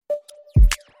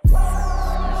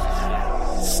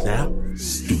Snap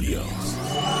Studios.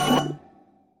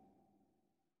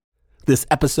 This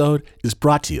episode is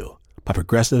brought to you by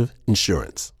Progressive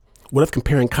Insurance. What if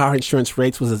comparing car insurance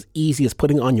rates was as easy as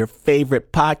putting on your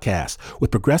favorite podcast?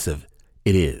 With Progressive,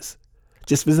 it is.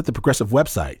 Just visit the Progressive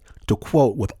website to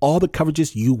quote with all the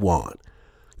coverages you want.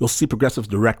 You'll see Progressive's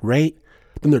direct rate,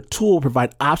 then their tool will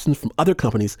provide options from other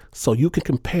companies so you can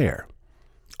compare.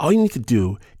 All you need to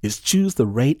do is choose the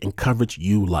rate and coverage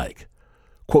you like.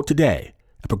 Quote today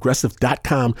at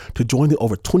Progressive.com to join the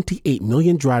over 28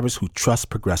 million drivers who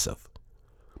trust Progressive.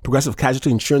 Progressive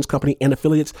Casualty Insurance Company and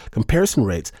Affiliates. Comparison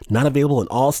rates not available in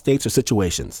all states or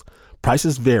situations.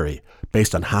 Prices vary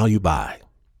based on how you buy.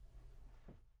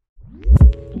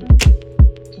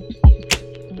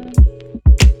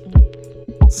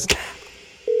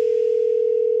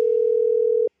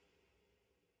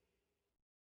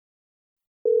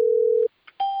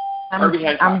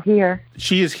 I'm here.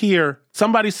 She is here.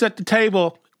 Somebody set the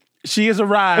table. She has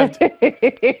arrived. She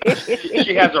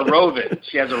has a roving.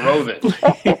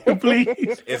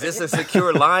 Please. Is this a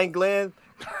secure line, Glenn?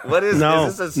 What is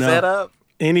this a setup?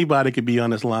 Anybody could be on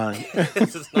this line.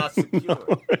 This is not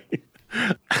secure.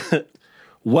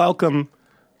 Welcome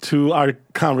to our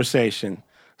conversation.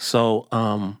 So,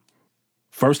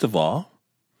 first of all,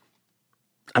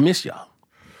 I miss y'all.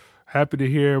 Happy to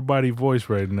hear everybody's voice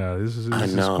right now. This is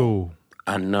cool.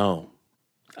 I know.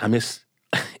 I miss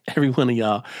every one of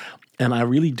y'all. And I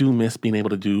really do miss being able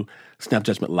to do Snap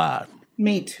Judgment Live.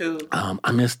 Me too.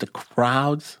 I miss the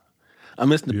crowds. I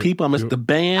miss the people. I miss the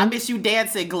band. I miss you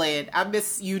dancing, Glenn. I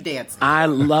miss you dancing. I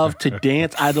love to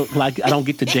dance. I don't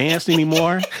get to dance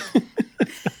anymore.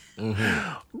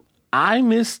 Mm-hmm. I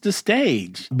miss the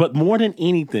stage. But more than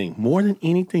anything, more than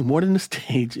the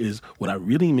stage is what I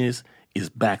really miss is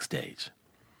backstage.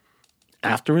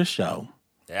 After the show,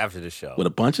 with a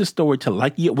bunch of storytellers,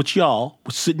 like with y'all,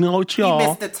 sitting on with y'all. You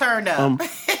missed the turn up.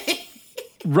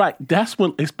 Right. That's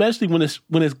when, especially when it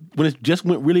just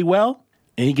went really well,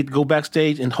 and you get to go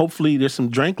backstage, and hopefully there's some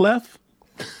drink left.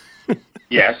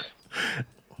 Yes.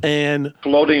 And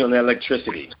floating on the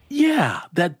electricity. Yeah,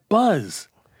 that buzz.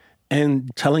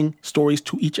 And telling stories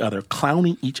to each other,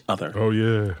 clowning each other. Oh,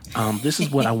 yeah. This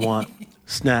is what I want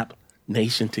Snap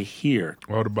Nation to hear.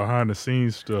 All the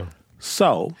behind-the-scenes stuff.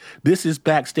 So, this is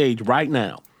Backstage right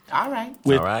now. All right.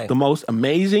 With the most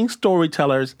amazing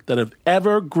storytellers that have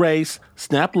ever graced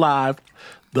Snap Live,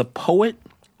 the poet,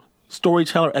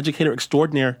 storyteller, educator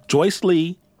extraordinaire, Joyce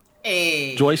Lee.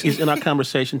 Hey. Joyce is in our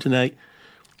conversation tonight.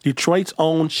 Detroit's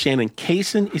own Shannon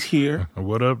Kaysen is here.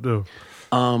 What up, though?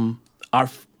 Our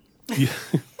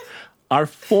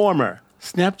former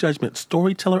Snap Judgment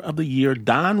Storyteller of the Year,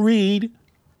 Don Reed.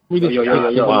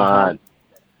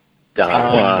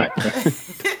 Don.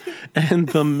 And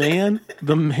the man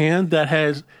that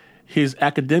has his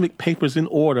academic papers in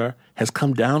order has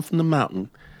come down from the mountain.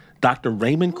 Dr.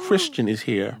 Raymond Christian is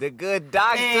here. The good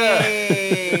doctor.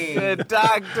 Hey. Good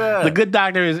doctor. The good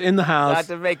doctor is in the house.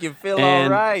 Doctor make you feel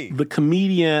and all right. The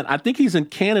comedian, I think he's in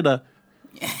Canada,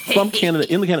 from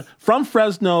Canada, from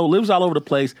Fresno, lives all over the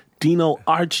place. Dino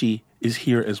Archie is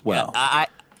here as well. I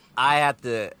have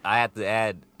to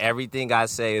add, everything I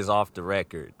say is off the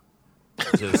record.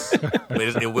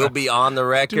 It will be on the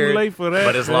record. Too late for that.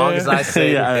 But as long as I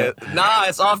say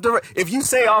it's off the. If you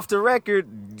say off the record,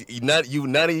 none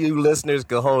of you listeners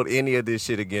can hold any of this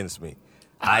shit against me.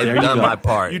 I've done my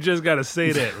part. You just got to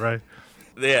say that, right?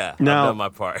 Yeah, now, I've done my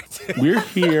part. We're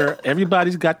here.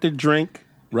 Everybody's got their drink,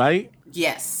 right?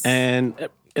 Yes. And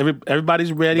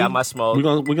everybody's ready. Got my smoke.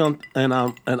 We're gonna and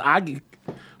I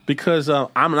because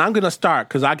I'm gonna start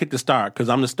because I get to start because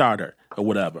I'm the starter or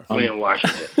whatever. William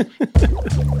Washington.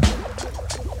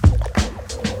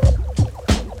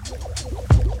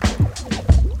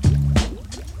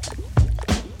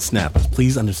 Snappers,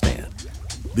 please understand.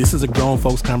 This is a grown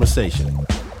folks conversation,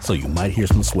 so you might hear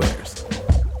some swears.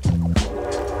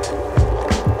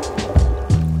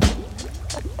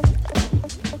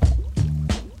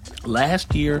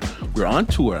 Last year, we were on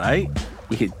tour, right?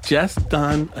 We had just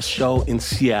done a show in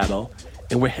Seattle,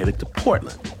 and we're headed to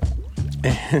Portland.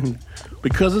 And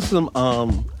because of some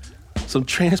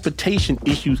transportation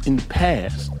issues in the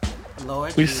past,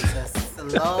 Lord Jesus.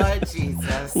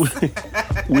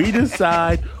 we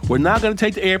decide we're not going to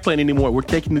take the airplane anymore. We're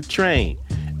taking the train.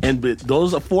 And with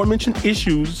those aforementioned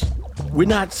issues, we're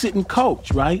not sitting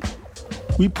coach, right?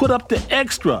 We put up the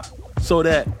extra so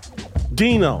that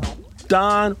Dino,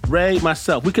 Don, Ray,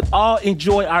 myself, we could all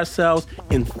enjoy ourselves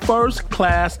in first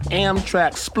class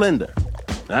Amtrak splendor,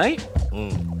 right?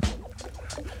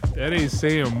 That ain't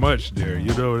saying much there,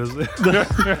 you know.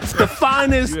 The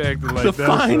finest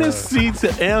seats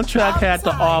that Amtrak had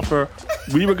to offer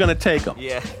We were gonna take them.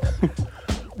 Yeah.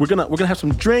 We're gonna have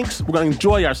some drinks. We're gonna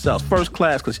enjoy ourselves, first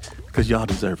class, because y'all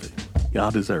deserve it.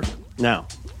 Y'all deserve it. Now,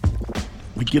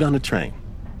 we get on the train,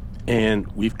 and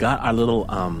we've got our little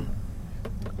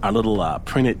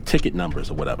printed ticket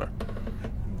numbers or whatever.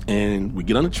 And we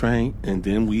get on the train, and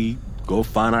then we go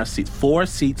find our seats. 4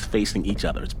 seats facing each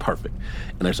other. It's perfect.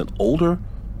 And there's an older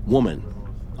woman,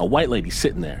 a white lady,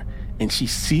 sitting there, and she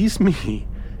sees me,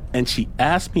 and she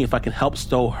asks me if I can help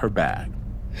stow her bag.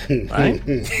 Right?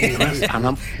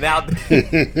 Now,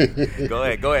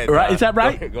 go ahead. Right? Is that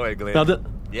right? Go ahead, Glenn. Now,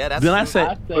 that's then I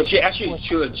said, But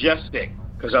she was adjusting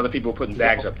because other people were putting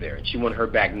bags up there, and she wanted her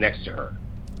bag next to her.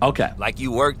 okay. like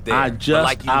you worked there. I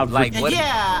just- what?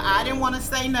 Yeah, I didn't want to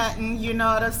say nothing. You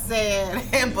know what I'm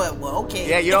saying? But well, okay.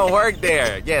 Yeah, you don't work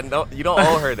there. Yeah, no, you don't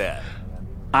owe her that.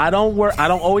 I don't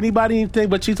owe anybody anything,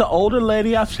 but she's an older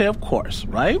lady. I say, of course,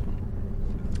 right?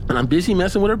 And I'm busy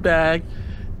messing with her bag,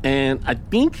 and I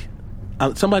think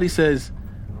somebody says,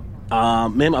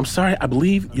 ma'am, I'm sorry, I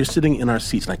believe you're sitting in our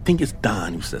seats. And I think it's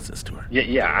Don who says this to her.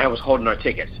 Yeah, I was holding our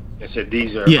tickets and said,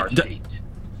 these are our seats.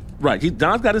 Right,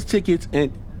 Don's got his tickets,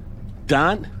 and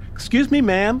Don, excuse me,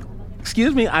 ma'am,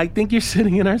 excuse me, I think you're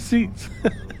sitting in our seats.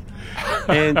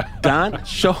 And Don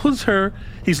shows her,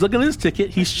 he's looking at his ticket,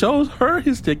 he shows her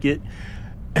his ticket,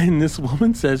 and this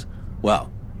woman says,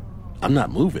 well, I'm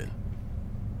not moving.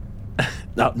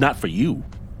 No, not for you.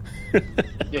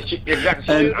 Yeah, exactly.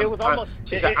 So it was almost.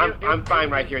 I'm fine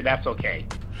right here. That's okay.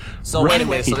 So wait a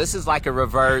minute. So this is like a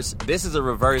reverse. This is a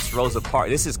reverse Rosa Parks.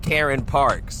 This is Karen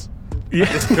Parks. Yeah.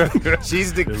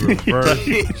 She's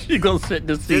the She gonna sit in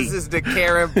the seat. This is the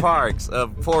Karen Parks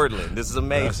of Portland. This is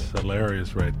amazing. That's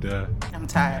hilarious right there. I'm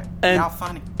tired. And- Y'all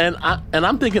funny. And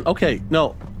I'm thinking, okay,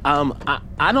 no,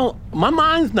 I don't. My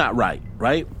mind's not right.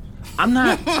 I'm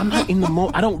not in the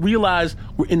moment. I don't realize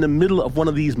we're in the middle of one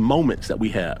of these moments that we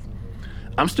have.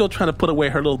 I'm still trying to put away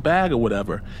her little bag or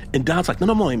whatever. And Don's like,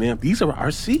 no, man, these are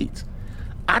our seats.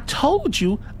 I told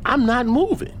you I'm not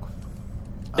moving.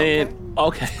 Okay. And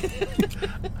okay,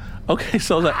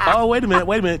 so I was like, oh, wait a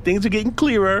minute, things are getting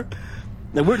clearer.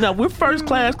 Now we're first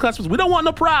class customers. We don't want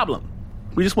no problem.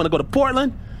 We just want to go to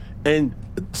Portland, and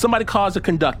somebody calls the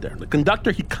conductor. The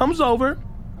conductor, he comes over,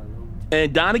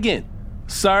 and Don again,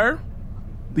 sir,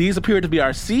 these appear to be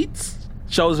our seats.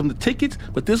 Shows him the tickets,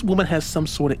 but this woman has some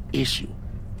sort of issue.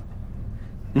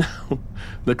 Now,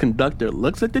 the conductor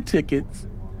looks at the tickets,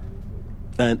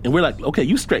 and we're like, okay,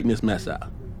 you straighten this mess out.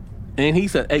 And he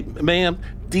said, hey, ma'am,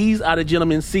 these are the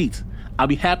gentlemen's seats. I'll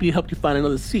be happy to help you find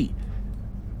another seat.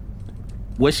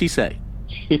 What'd she say?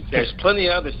 There's plenty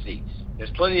of other seats.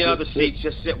 There's plenty of other seats.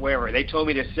 Just sit wherever. They told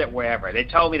me to sit wherever. They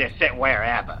told me to sit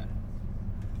wherever.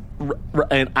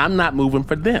 And I'm not moving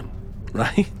for them,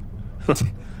 right?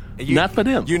 Not for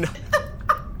them. You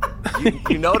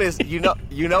notice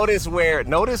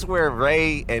where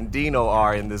Ray and Dino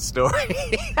are in this story.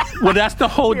 Well, that's the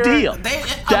whole deal.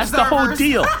 That's the whole observers.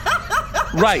 deal.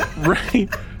 Right.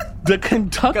 The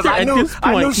conductor at this point,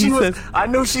 I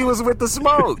knew she was with the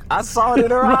smoke. I saw it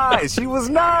in her eyes. She was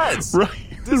nuts. Right.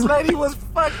 This lady was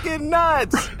fucking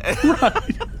nuts.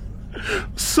 Right.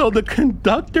 So the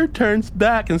conductor turns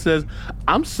back and says,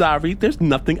 I'm sorry, there's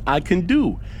nothing I can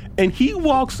do. And he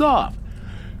walks off.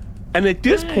 And at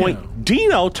this point,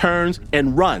 Dino turns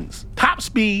and runs, top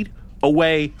speed,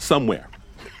 away somewhere.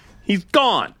 He's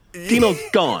gone. Dino's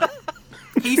gone.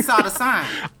 He saw the sign.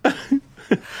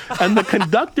 And the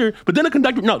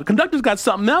conductor's got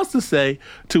something else to say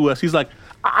to us. He's like,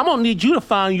 I'm going to need you to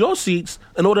find your seats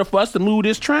in order for us to move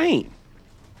this train.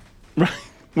 Right?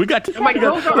 We got to. I'm like,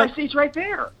 those are our seats right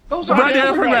there. Those are Right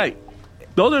there, right.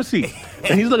 Those are seats.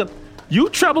 And he's looking, you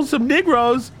troublesome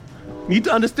Negroes need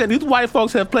to understand these white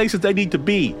folks have places they need to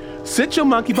be. Sit your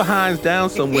monkey behinds down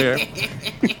somewhere.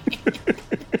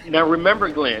 Now remember,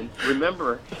 Glenn,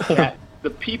 that the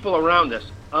people around us,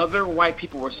 other white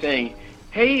people were saying,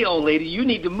 hey, old lady, you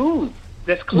need to move.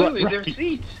 That's clearly their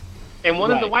seats. And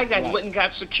one of the white guys went and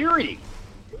got security.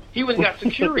 He went and got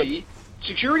security.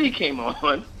 Security came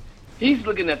on. He's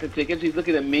looking at the tickets. He's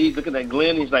looking at me. He's looking at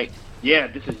Glenn. He's like, yeah,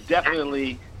 this is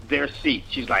definitely their seat.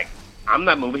 She's like, I'm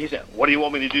not moving. He said, what do you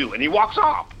want me to do? And he walks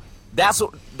off. That's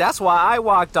why I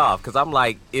walked off, because I'm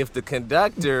like, if the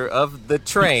conductor of the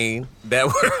train that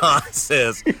we're on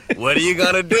says, what are you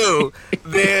going to do?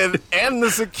 Then, and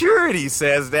the security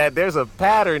says that, there's a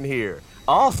pattern here.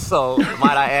 Also,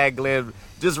 might I add, Glenn,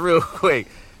 just real quick,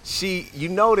 you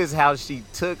notice how she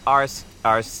took our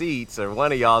seats, or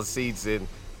one of y'all's seats,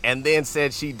 and then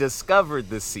said she discovered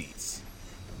the seats.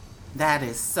 That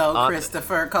is so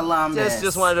Christopher Columbus.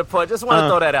 Just wanted to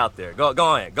throw that out there. Go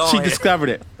ahead. She discovered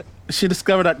it. She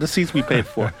discovered that the seats we paid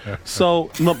for.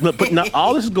 So, but now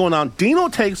all this is going on. Dino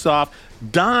takes off.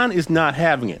 Don is not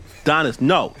having it. Don is,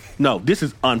 no, this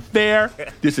is unfair.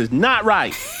 This is not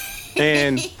right.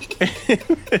 And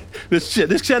this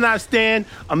shall not stand.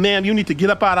 Ma'am, you need to get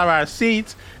up out of our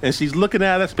seats. And she's looking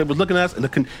at us. People's looking at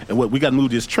us. And what, we got to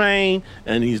move this train.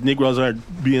 And these Negroes are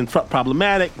being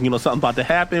problematic. Something about to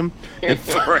happen. And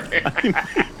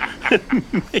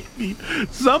maybe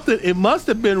something. It must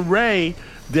have been Ray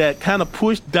that kind of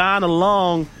pushed Don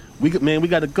along. We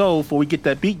got to go before we get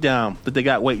that beat down that they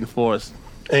got waiting for us.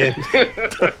 And,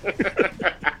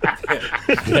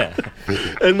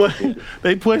 and when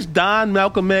they push Don,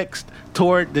 Malcolm X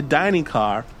toward the dining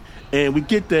car, and we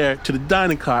get there to the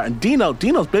dining car, and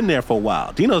Dino's been there for a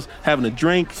while. Dino's having a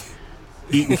drink,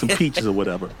 eating some peaches or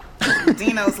whatever.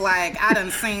 Dino's like, I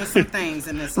done seen some things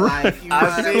in this life. You know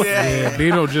what I'm saying? Yeah,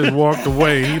 Dino just walked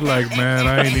away. He like, man,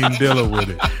 I ain't even dealing with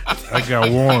it. I got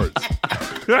warrants.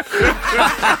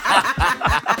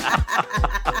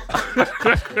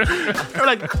 They're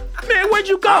like, man, where'd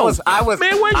you go? I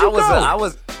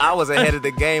was ahead of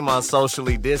the game on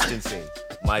socially distancing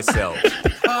myself.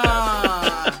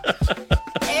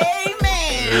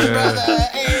 Amen, brother.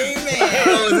 Amen.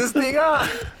 Is this thing on?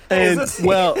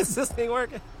 Is this thing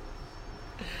working?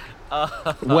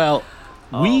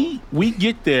 We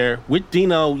get there with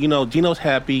Dino. Dino's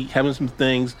happy, having some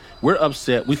things. We're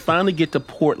upset. We finally get to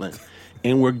Portland,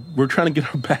 and we're trying to get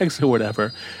our bags or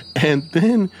whatever. And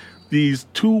then these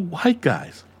two white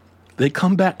guys, they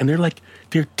come back, and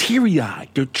they're teary-eyed.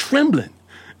 They're trembling.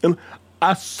 And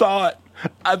I saw it.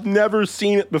 I've never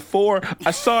seen it before.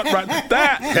 I saw it right.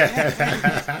 That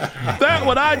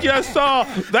what I just saw,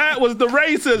 that was the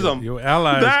racism. Your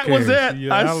allies that was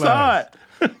it. I saw it.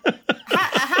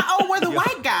 How old were the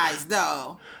white guys,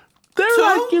 though?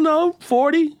 They're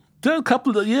 40. They're a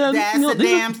couple of,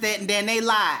 Then they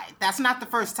lied. That's not the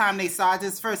first time they saw it.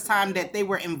 It's the first time that they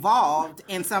were involved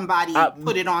and somebody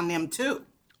put it on them, too.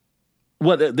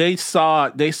 Well, they saw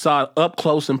it up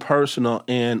close and personal,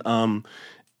 and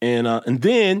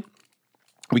then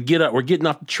we're getting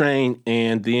off the train,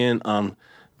 and then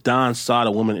Don saw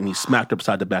the woman and he smacked her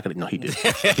upside the back of it. No, he didn't.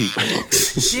 Did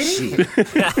he?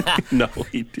 No,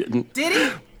 he didn't. Did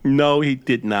he? No, he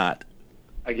did not.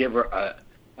 I gave her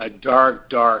a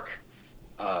dark,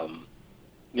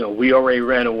 we already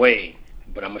ran away,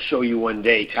 but I'm gonna show you one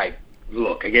day type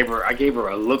look. I gave her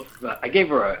a look. I gave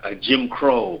her a Jim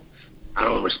Crow, I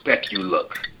don't respect you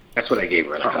look. That's what I gave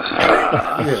her.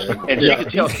 And you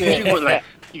could tell she was like,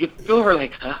 you could feel her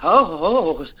like,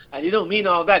 you don't mean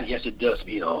all that. Yes, it does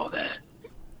mean all that.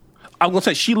 I'm going to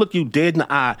say, she looked you dead in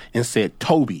the eye and said,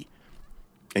 Toby.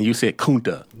 And you said,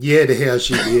 Kunta. Yeah, the hell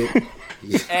she did.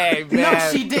 Hey, man. No,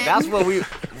 she didn't. That's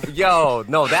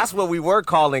what we were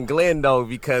calling Glenn, though,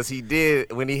 because he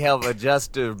did, when he helped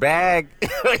adjust her bag, it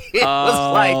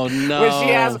was like, no.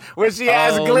 when she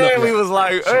asked Glenn, no. we was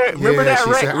like, hey, remember that,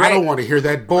 she Ray? said, I don't want to hear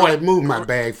that. Boy, move my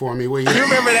bag for me, will you? You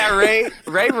remember that, Ray?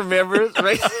 Ray remembers.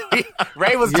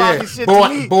 Ray was talking shit to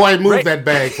me. Boy, move that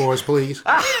bag for us, please.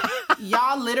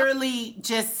 Y'all literally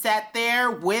just sat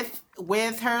there with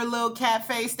her little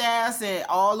cat-faced ass and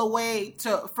all the way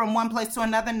from one place to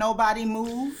another. Nobody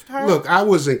moved her. Look, I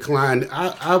was inclined.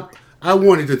 I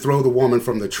wanted to throw the woman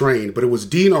from the train, but it was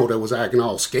Dino that was acting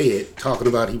all scared, talking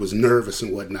about he was nervous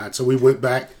and whatnot. So we went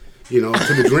back, to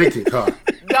the drinking car.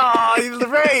 No,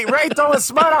 Ray throwing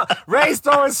smut on. Ray's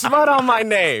throwing smut on my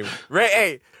name.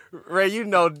 Ray, you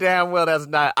know damn well that's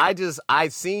not. I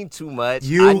seen too much.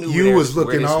 You was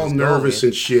looking all nervous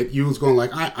and shit. You was going like,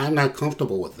 I'm not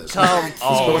comfortable with this. Let's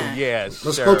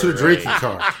go to the drinking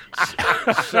car.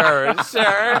 Sure.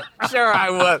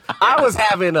 I was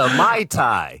having a Mai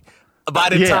Tai by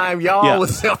the time y'all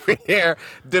was up in there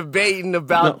debating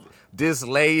about this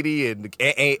lady and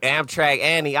Amtrak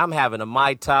Annie. I'm having a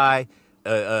Mai Tai.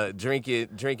 Drinking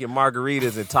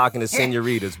margaritas and talking to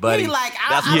senoritas, buddy.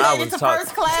 That's what I was talking.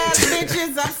 First class,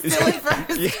 bitches. I'm still in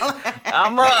first class.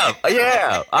 I'm up.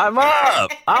 Yeah, I'm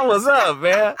up. I was up,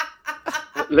 man.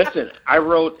 Listen, I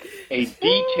wrote a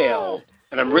detailed,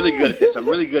 and I'm really good at this. I'm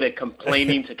really good at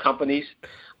complaining to companies.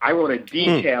 I wrote a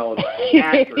detailed,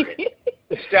 accurate,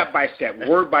 step by step,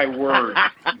 word by word,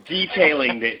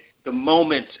 detailing the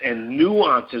moments and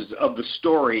nuances of the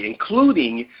story,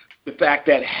 including the fact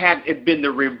that had it been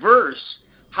the reverse,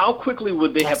 how quickly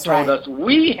would they have told us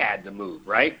we had to move,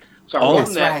 right? So I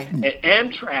wrote that at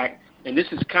Amtrak, and this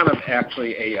is kind of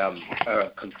actually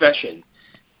a confession.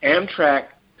 Amtrak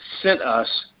sent us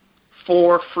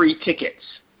 4 free tickets.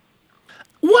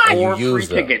 What? 4 free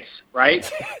tickets,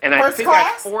 right? And I think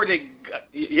I forwarded,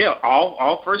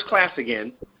 all first class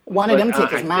again. One of them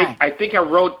tickets mine. I think I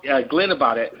wrote Glenn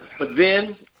about it, but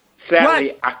then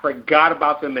sadly I forgot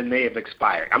about them and they have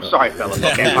expired. I'm sorry, fellas.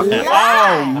 Okay.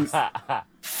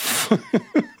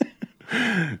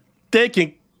 They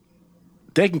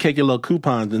can take your little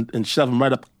coupons and shove them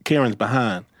right up Karen's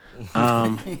behind.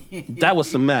 That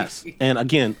was a mess. And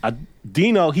again,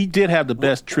 Dino, he did have the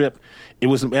best trip. It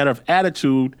was a matter of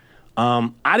attitude.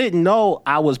 I didn't know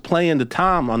I was playing the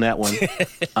time on that one.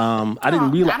 I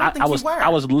didn't realize I was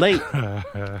late.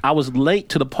 I was late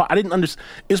to the part. I didn't understand.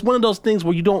 It's one of those things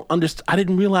where you don't understand. I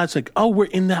didn't realize we're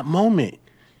in that moment.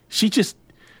 She's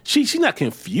not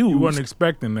confused. You weren't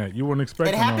expecting that. You weren't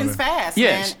expecting it happens that. fast.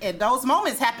 Yes. And those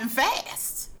moments happen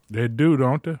fast. They do,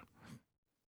 don't they?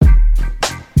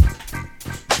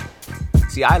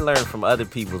 See, I learned from other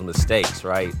people's mistakes,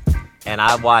 right? And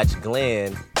I watched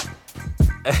Glenn.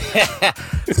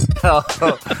 so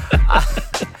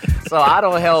I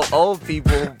don't help old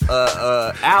people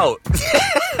out.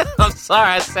 I'm sorry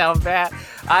I sound bad.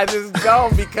 I just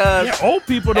don't because old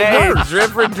people the worst.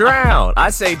 Drip or drown. I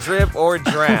say drip or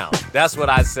drown. That's what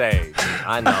I say.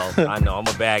 I know. I'm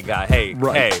a bad guy. Hey,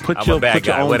 I'm a bad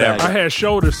guy. Whatever. I had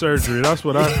shoulder surgery. That's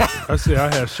what I say.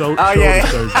 I had shoulder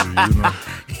surgery. You know.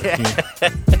 Yeah.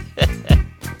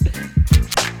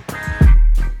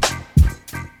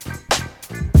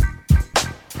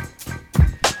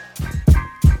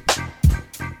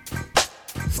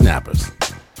 Snappers,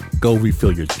 go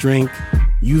refill your drink,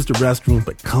 use the restroom,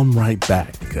 but come right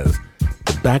back because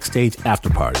the Backstage after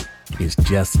party is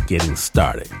just getting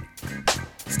started.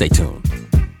 Stay tuned.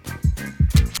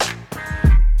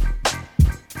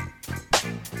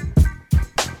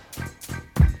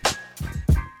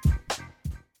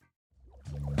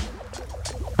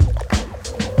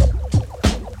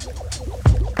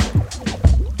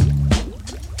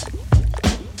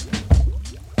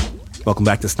 Welcome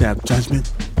back to Snap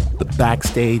Judgment, the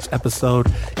Backstage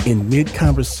episode in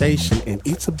mid-conversation, and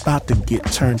it's about to get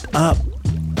turned up.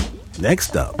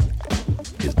 Next up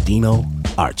is Dino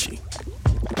Archie.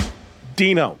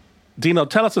 Dino,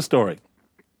 tell us a story.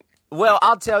 Well,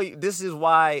 I'll tell you, this is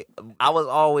why I was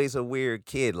always a weird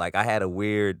kid. Like, I had a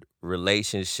weird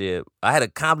relationship. I had a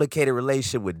complicated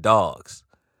relationship with dogs.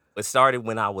 It started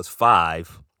when I was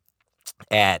 5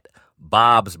 at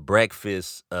Bob's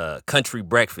Breakfast, Country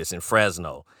Breakfast in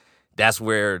Fresno. That's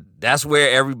where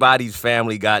everybody's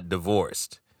family got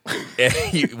divorced.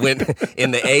 When in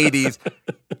the 80s,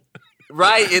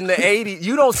 right, in the 80s,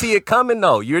 you don't see it coming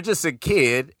though. You're just a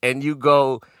kid and you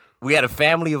go, we had a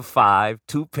family of 5,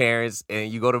 2 parents,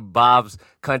 and you go to Bob's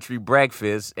Country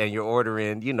Breakfast and you're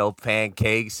ordering,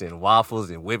 pancakes and waffles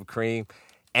and whipped cream,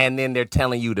 and then they're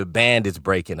telling you the band is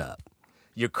breaking up.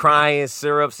 You're crying,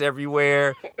 syrups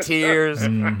everywhere, tears.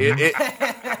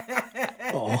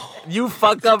 You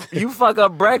fuck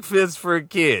up breakfast for a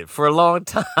kid for a long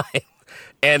time,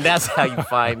 and that's how you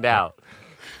find out.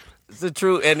 It's the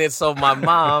truth. And then so my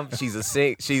mom, she's a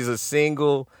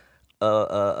single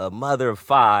a mother of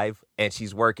 5, and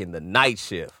she's working the night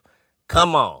shift.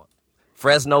 Come on,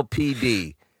 Fresno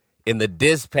PD in the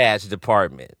dispatch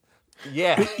department.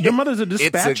 Yeah, your mother's a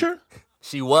dispatcher.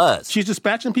 She was. She's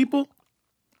dispatching people.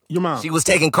 Your mom? She was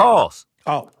taking calls.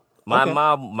 Oh. My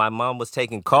mom was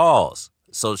taking calls.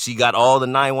 So she got all the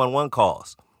 911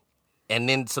 calls. And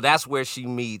then, so that's where she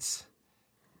meets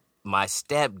my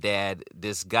stepdad,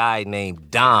 this guy named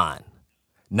Don.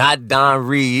 Not Don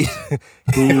Reed.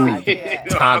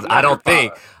 I don't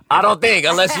think,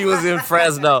 unless she was in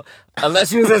Fresno. Unless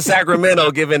she was in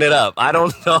Sacramento giving it up. I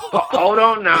don't know. Hold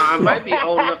on now. I might be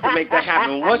old enough to make that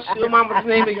happen. What's your mama's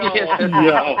name again?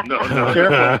 No.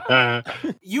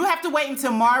 Careful. You have to wait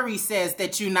until Maury says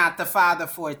that you're not the father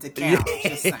for it to count.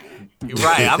 Just saying.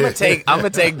 Right. I'm gonna take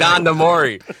Don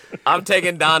Demori. I'm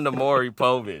taking Don Demori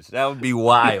Povich. That would be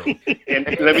wild. And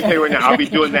let me tell you right now, I'll be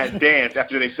doing that dance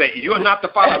after they say, "You're not the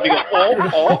father." I'll be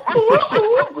going,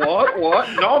 what?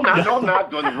 No, I'm not.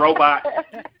 Doing the robot.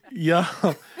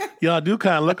 Y'all do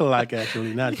kind of look alike,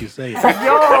 actually. Now that you say it,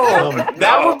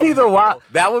 that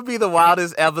would be the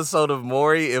wildest episode of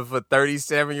Maury if a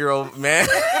 37-year-old man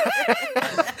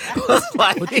was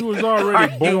like, but you was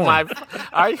already born.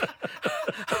 Are you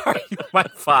my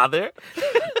father?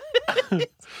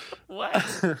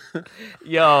 What?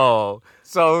 Yo,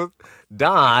 so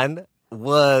Don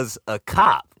was a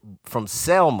cop from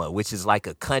Selma, which is like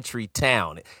a country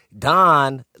town.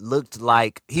 Don looked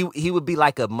like he would be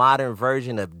like a modern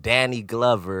version of Danny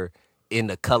Glover in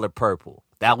The Color Purple.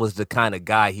 That was the kind of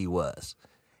guy he was.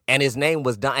 And his name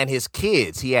was Don. And his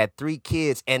kids, he had 3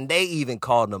 kids, and they even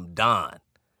called him Don.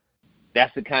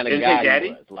 That's the kind of guy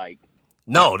he was. Like,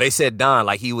 no, they said Don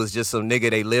like he was just some nigga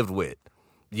they lived with.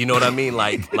 You know what I mean?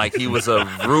 Like he was a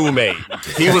roommate.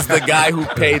 He was the guy who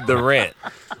paid the rent.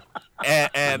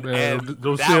 And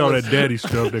don't say all that daddy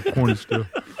stuff, that corny stuff.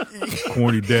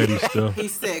 Corny daddy stuff. He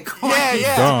said corny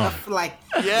stuff like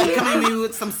he coming to me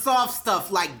with some soft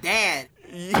stuff like dad.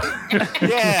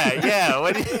 Yeah.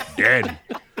 Daddy.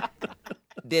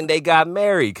 Then they got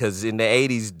married because in the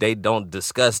 80s, they don't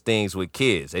discuss things with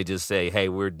kids. They just say, hey,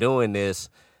 we're doing this.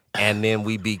 And then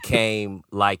we became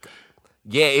like,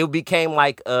 it became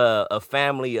like a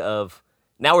family of,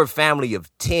 now we're a family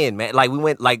of 10, man. Like we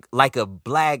went like a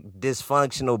black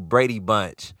dysfunctional Brady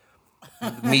Bunch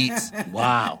meets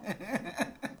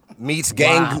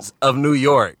Gangs of New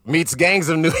York.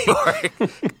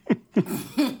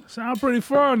 Sound pretty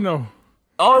fun though.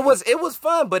 Oh, it was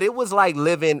fun, but it was like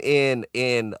living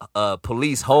in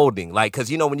police holding, like because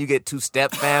when you get two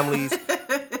step families,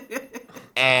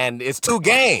 and it's two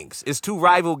gangs, it's two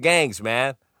rival gangs,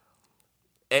 man.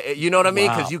 You know what I mean?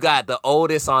 Because you got the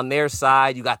oldest on their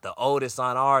side, you got the oldest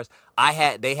on ours.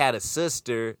 They had a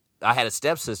sister, I had a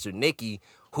stepsister, Nikki,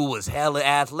 who was hella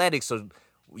athletic, so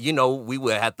we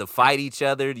would have to fight each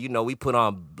other. We put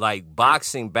on like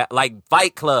boxing, like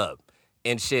Fight Club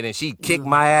and shit, and she kicked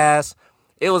my ass.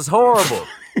 It was horrible.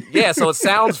 Yeah, so it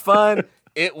sounds fun.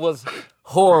 It was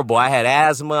horrible. I had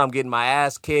asthma. I'm getting my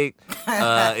ass kicked.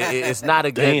 It's not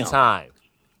a good time.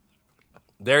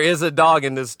 There is a dog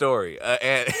in this story,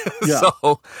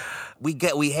 so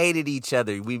we hated each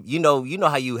other. You know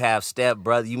how you have step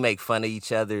brother. You make fun of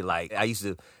each other. Like I used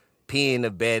to pee in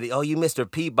the bed. Oh, you Mr.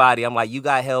 Peabody. I'm like, you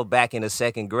got held back in the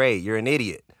second grade. You're an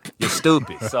idiot. You're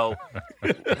stupid. So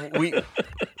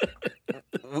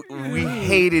we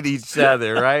hated each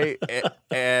other, right?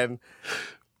 And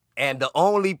the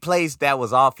only place that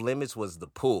was off limits was the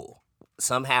pool.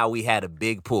 Somehow we had a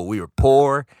big pool. We were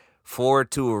poor, 4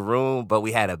 to a room, but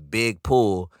we had a big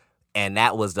pool, and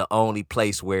that was the only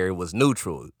place where it was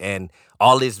neutral. And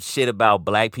all this shit about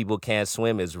black people can't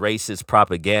swim is racist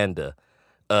propaganda.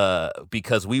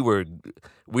 Because we were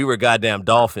goddamn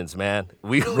dolphins, man.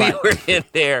 We were in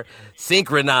there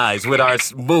synchronized with our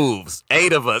moves.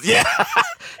 8 of us. Yeah.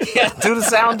 Do the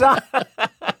sound done.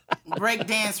 Break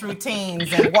dance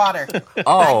routines and water.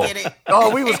 Oh. I get it.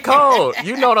 Oh, we was cold.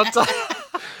 You know what I'm talking.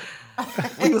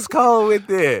 We was cold with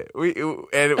it.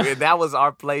 And that was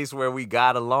our place where we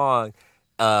got along.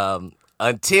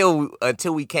 Until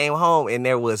we came home and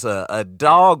there was a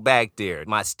dog back there.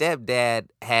 My stepdad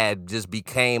had just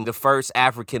became the first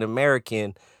African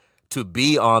American to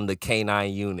be on the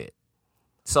canine unit.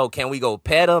 So can we go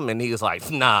pet him? And he was like,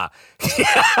 nah.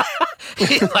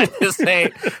 He's like, this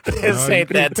ain't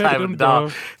that type of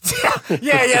dog.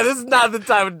 yeah, this is not the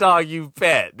type of dog you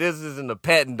pet. This isn't a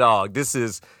petting dog. This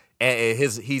is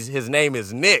his name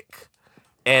is Nick,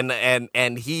 and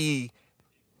he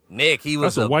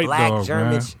was a white black dog,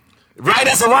 German. Man. Right,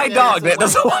 that's a white dog.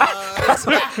 That's a white.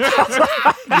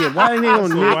 Yeah, why ain't they on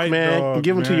Nick, man? Dog, And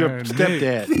give him to your man.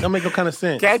 stepdad. That don't make no kind of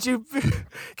sense. Can't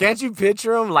you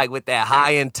picture him like with that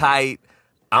high and tight,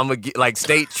 like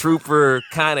state trooper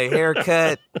kind of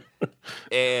haircut,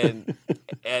 and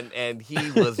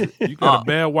he was. You got a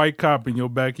bad white cop in your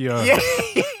backyard. Yeah,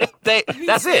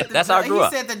 that's it. That's how I grew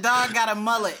up. He said the dog got a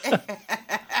mullet.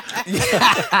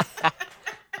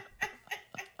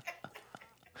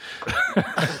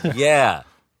 Yeah.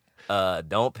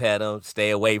 Don't pet him.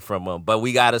 Stay away from him. But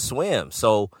we gotta swim.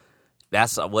 So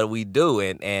that's what we do.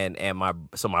 And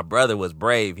my brother was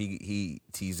brave. He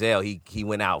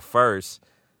went out first,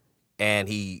 and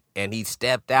he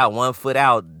stepped out 1 foot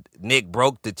out. Nick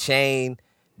broke the chain,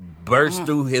 burst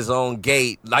through his own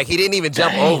gate. Like he didn't even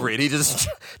jump over it. He just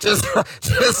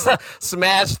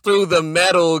smashed through the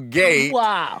metal gate.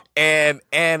 Wow. And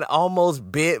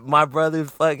almost bit my brother's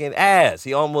fucking ass.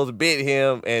 He almost bit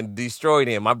him and destroyed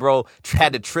him. My bro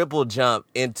had to triple jump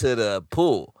into the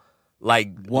pool.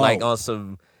 Like on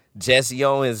some Jesse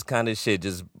Owens kind of shit.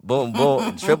 Just boom,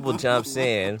 boom, triple jumps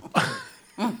in.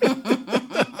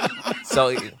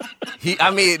 So Nick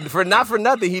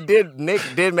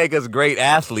did make us great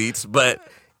athletes, but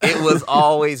it was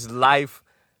always life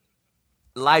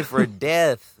or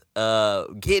death,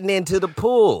 getting into the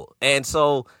pool. And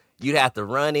so you'd have to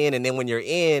run in, and then when you're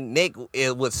in, Nick,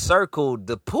 it would circle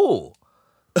the pool.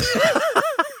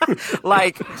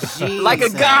 like a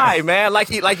guy, man. Like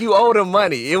you owed him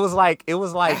money. It was like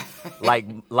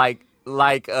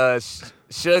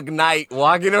Suge Knight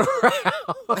walking around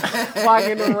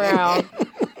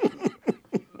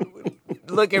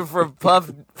looking for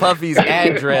Puffy's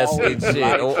address and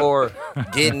shit, or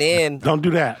getting in. Don't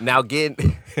do that. Now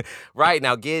getting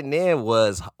in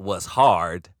was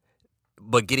hard,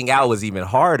 but getting out was even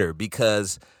harder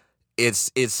because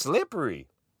it's slippery.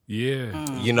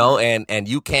 Yeah. You know, and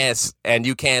you can't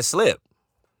slip.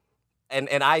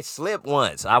 And I slipped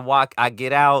once. I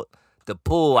get out the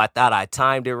pool. I thought I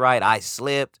timed it right. I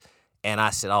slipped. And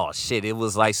I said, oh, shit, it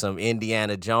was like some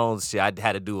Indiana Jones shit. I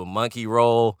had to do a monkey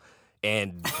roll,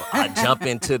 and I jump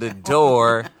into the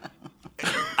door.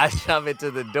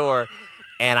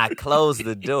 And I close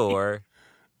the door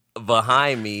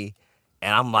behind me,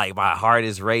 and I'm like, my heart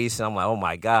is racing. I'm like, oh,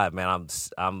 my God, man,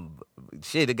 I'm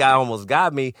shit, the guy almost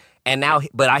got me. And now,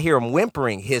 but I hear him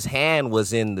whimpering. His hand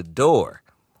was in the door.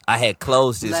 I had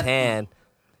closed his hand.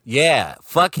 Yeah,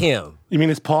 fuck him. You mean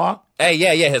his paw? Hey,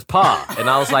 yeah, his paw. And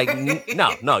I was like,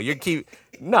 no,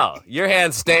 your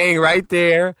hand's staying right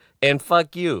there, and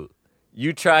fuck you.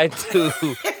 You tried to,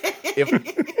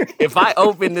 if I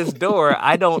open this door,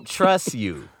 I don't trust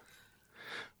you.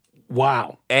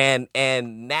 Wow. And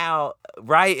now,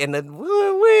 right, and then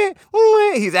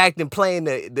he's playing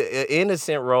the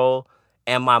innocent role,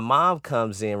 and my mom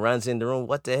comes in, runs in the room.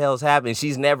 What the hell's happening?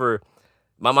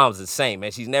 My mom's the same,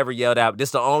 man. She's never yelled out. This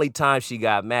is the only time she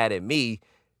got mad at me.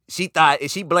 She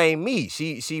blamed me.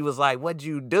 She was like, "What'd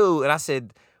you do?" And I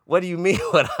said, "What do you mean?"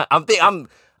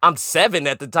 I'm 7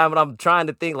 at the time, and I'm trying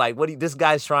to think like, this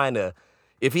guy's trying to.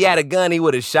 If he had a gun, he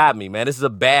would have shot me, man. This is a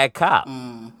bad cop.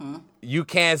 Mm-hmm. You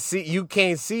can't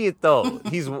see it though.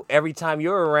 Every time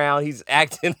you're around, he's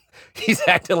acting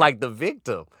like the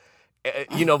victim.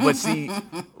 But see,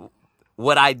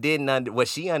 what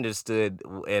she understood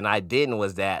and I didn't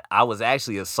was that I was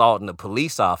actually assaulting a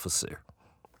police officer.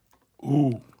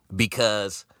 Ooh.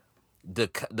 Because the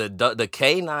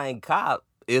K9 cop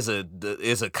is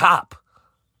a cop.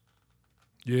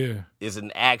 Yeah. Is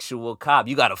an actual cop.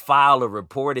 You got to file a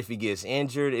report if he gets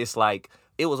injured. It's like,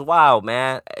 it was wild,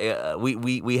 man.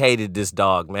 We hated this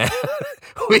dog, man.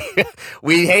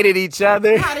 we hated each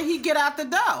other. How did he get out the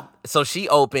door? So she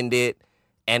opened it,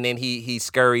 and then he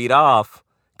scurried off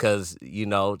because,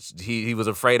 he was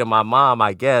afraid of my mom,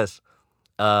 I guess.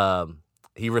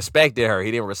 He respected her.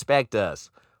 He didn't respect us.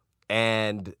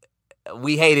 And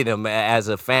we hated him as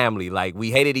a family. Like, we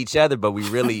hated each other, but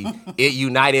it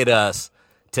united us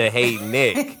to hate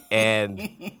Nick. And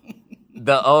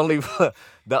the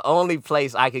only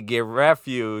place I could get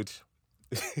refuge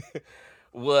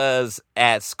was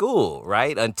at school,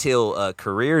 right? Until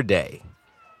career day.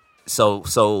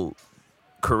 So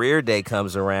career day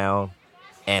comes around,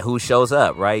 and who shows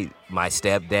up, right? My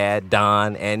stepdad,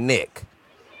 Don, and Nick.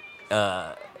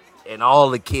 And all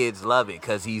the kids love it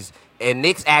because and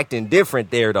Nick's acting different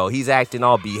there, though. He's acting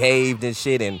all behaved and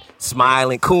shit and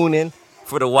smiling, cooning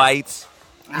for the whites.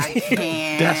 I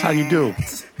can't. That's how you do.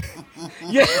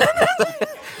 Yeah.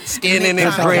 Skinning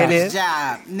and grinning.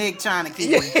 Nick trying to keep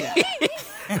his job.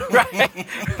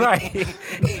 Right.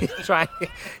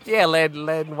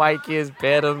 Letting white kids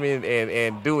pet him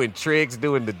and doing tricks,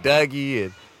 doing the Dougie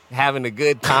and having a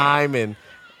good time and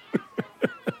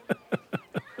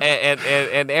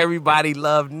everybody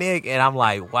loved Nick, and I'm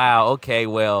like, wow, okay,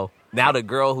 well, now the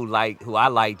girl who I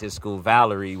liked at school,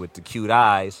 Valerie with the cute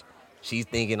eyes, she's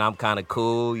thinking I'm kind of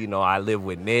cool. I live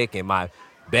with Nick, and my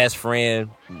best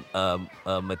friend,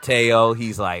 Mateo,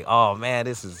 he's like, oh man,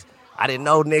 I didn't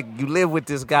know, Nick, you live with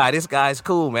this guy. This guy's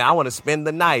cool, man. I want to spend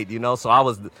the night, So I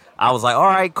was like, all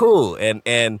right, cool, and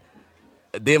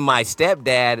then my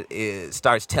stepdad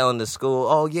starts telling the school,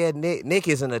 oh yeah, Nick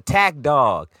is an attack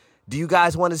dog. Do you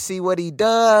guys want to see what he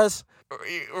does?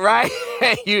 Right?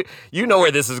 you know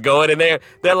where this is going, and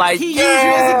they're like,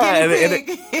 yeah,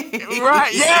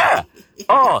 right, yeah.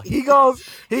 Oh, he goes.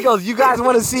 You guys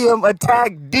want to see him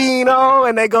attack Dino?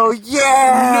 And they go,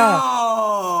 yeah.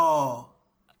 No.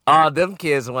 Oh, them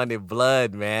kids wanted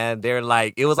blood, man. They're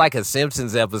like, it was like a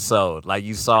Simpsons episode. Like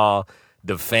you saw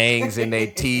the fangs in their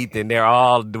teeth, and they're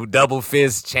all double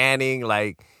fist chanting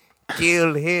like,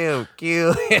 kill him, get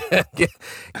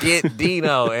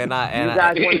Dino, and you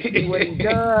guys want to see what he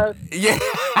does? Yeah,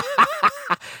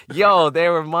 yo, they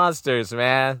were monsters,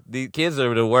 man. These kids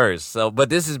are the worst. So, but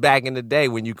this is back in the day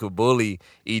when you could bully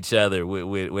each other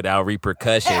without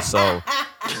repercussions. So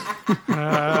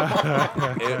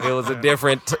it was a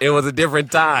different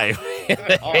time.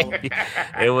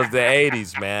 It was the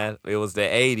 80s, man. It was the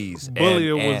 80s.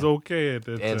 Bullying was okay at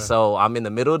that time. And so I'm in the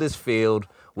middle of this field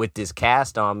with this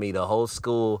cast on me. The whole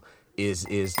school is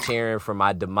cheering for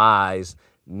my demise.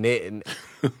 Don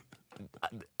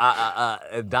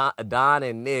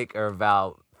and Nick are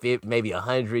about maybe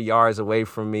 100 yards away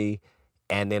from me,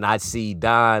 and then I see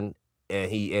Don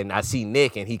and I see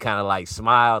Nick, and he kind of like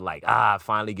smiled, like, I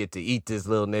finally get to eat this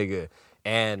little nigga,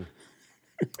 and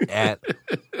I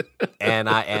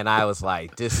was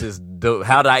like,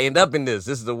 how did I end up in this?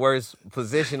 This is the worst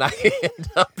position I end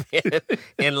up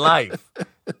in life.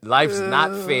 Life's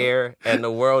not fair, and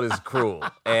the world is cruel.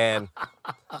 And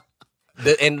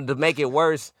to make it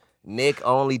worse, Nick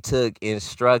only took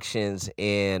instructions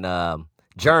in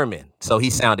German, so he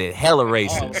sounded hella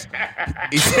racist.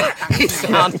 He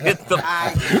sounded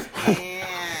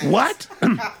What?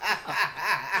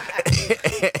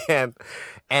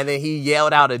 and then he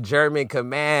yelled out a German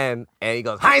command, and he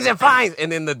goes Heinz and Feins,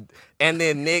 and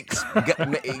then Nick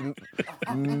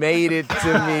made it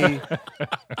to me.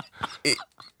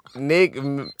 Nick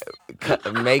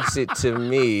makes it to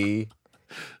me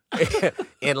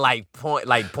in like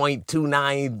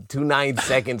 0.29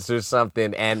 seconds or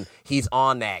something, and he's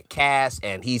on that cast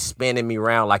and he's spinning me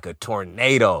around like a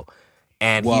tornado,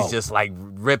 and he's just like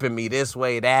ripping me this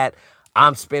way, that.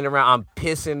 I'm spinning around. I'm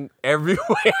pissing everywhere.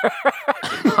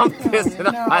 I'm pissing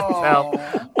on myself.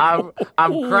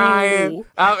 I'm crying.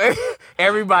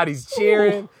 Everybody's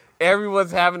cheering.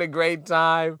 Everyone's having a great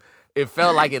time. It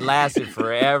felt like it lasted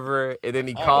forever. And then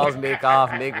he calls Nick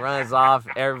off. Nick runs off.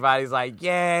 Everybody's like,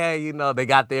 yeah, they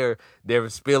got their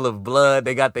spill of blood.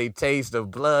 They got their taste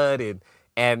of blood.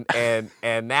 And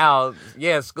now,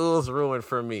 school's ruined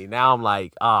for me. Now I'm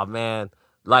like, oh, man.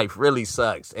 Life really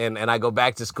sucks. And I go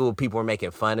back to school, people are making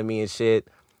fun of me and shit.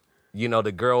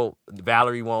 The girl,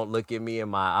 Valerie, won't look at me in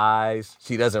my eyes.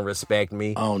 She doesn't respect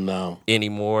me. Oh, no.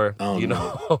 Anymore. Oh,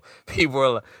 no.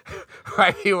 People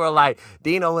are like,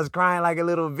 Dino was crying like a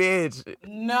little bitch.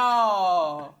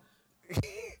 No.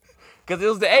 Because it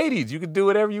was the 80s. You could do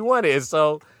whatever you wanted. And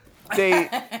so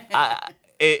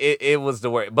it was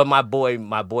the worst. But my boy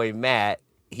Matt,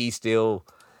 he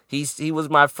was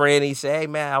my friend. He said, hey,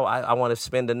 man, I want to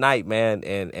spend the night, man.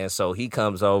 And so he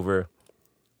comes over,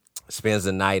 spends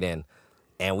the night, and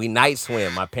we night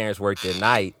swim. My parents worked at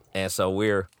night, and so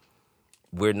we're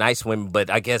night swimming. But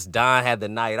I guess Don had the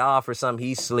night off or something.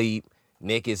 He sleep.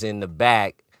 Nick is in the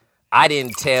back. I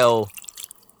didn't tell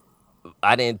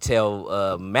Mateo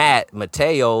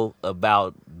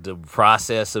about the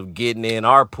process of getting in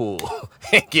our pool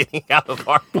and getting out of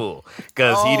our pool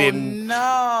because he didn't.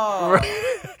 No.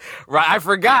 Right, I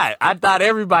forgot. I thought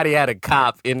everybody had a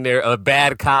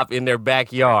bad cop in their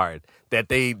backyard.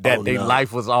 That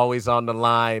life was always on the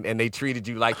line and they treated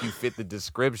you like you fit the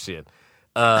description.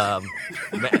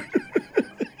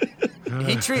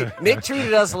 Nick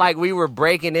treated us like we were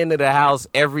breaking into the house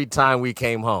every time we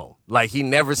came home. Like he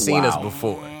never seen us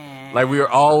before. Like we were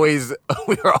always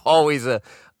a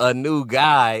new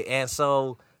guy. And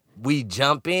so we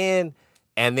jump in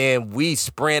and then we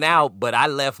sprint out, but I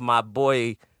left my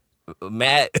boy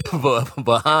Matt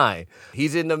behind.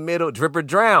 He's in the middle, drip or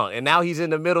drown, and now he's in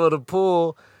the middle of the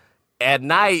pool at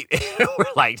night. We're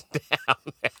like, damn,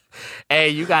 man. Hey,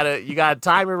 you gotta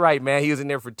time it right, man. He was in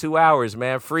there for 2 hours,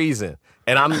 man, freezing,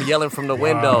 and I'm yelling from the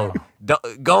window,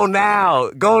 go now,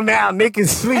 Nick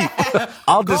is asleep.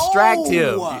 I'll distract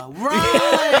him. Run,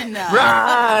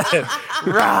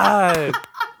 run.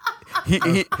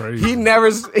 He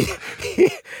never.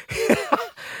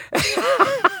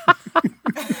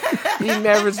 He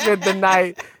never spent the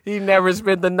night. He never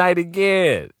spent the night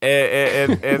again.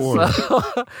 And so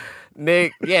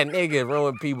Nick had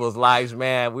ruined people's lives,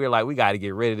 man. We were like, we got to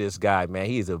get rid of this guy, man.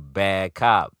 He's a bad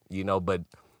cop, But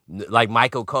like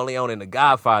Michael Corleone in The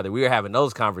Godfather, we were having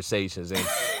those conversations, and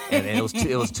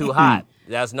it was too hot.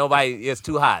 It's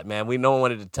too hot, man. No one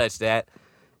wanted to touch that.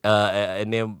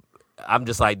 And then I'm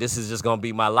just like, this is just gonna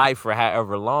be my life for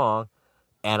however long.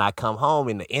 And I come home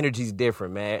and the energy's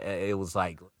different, man. It was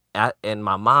like, and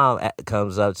my mom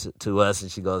comes up to us and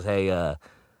she goes, hey,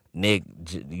 Nick,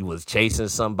 he was chasing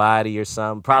somebody or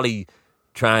something, probably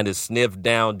trying to sniff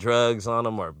down drugs on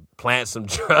him or plant some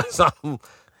drugs on him.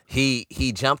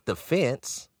 He jumped the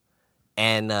fence,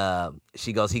 and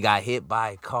she goes, he got hit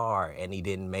by a car and he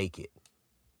didn't make it.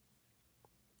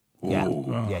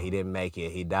 Yeah, he didn't make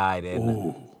it. He died,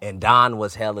 and Don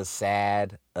was hella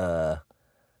sad.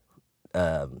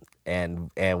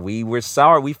 And we were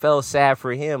sorry. We felt sad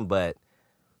for him, but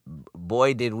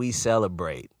boy, did we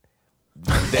celebrate.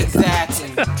 Exactly.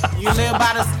 You live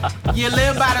by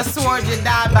the sword, you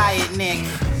die by it, Nick.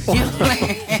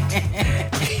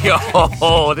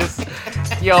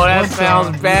 That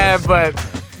sounds bad, but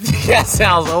that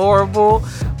sounds horrible.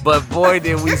 But boy,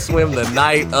 did we swim the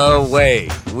night away.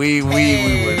 We were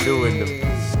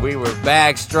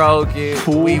backstroking.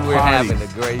 Pool we were party. having a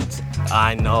great time.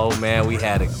 I know, man. We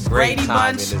had a great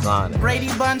time in his honor. Brady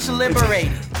Bunch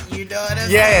liberated. You know what I'm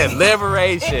saying? Yeah,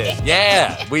 liberation.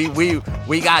 Yeah,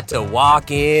 we got to walk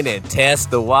in and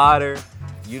test the water.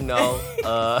 It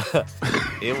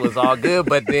was all good.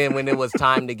 But then when it was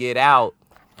time to get out,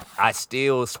 I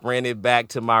still sprinted back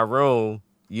to my room.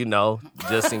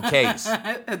 just in case.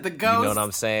 The ghost. You know what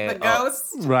I'm saying? The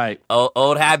ghost. Right.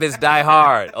 Old habits die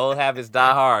hard. Old habits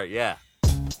die hard. Yeah.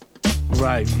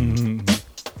 Right.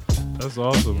 That's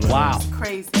awesome, man. Wow. It's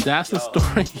crazy. That's the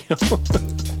story.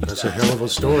 That's a hell of a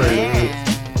story,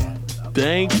 man.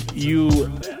 Thank you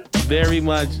very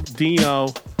much, Dino.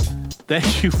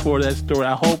 Thank you for that story.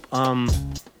 I hope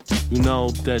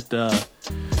that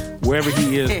wherever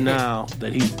he is now,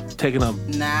 that he's taking a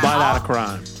bite out of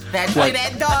crime. That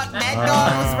dog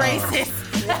was racist.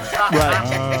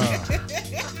 Right.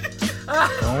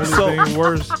 The only thing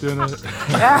worse than a...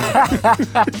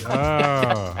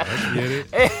 I get it.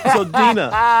 So Dino,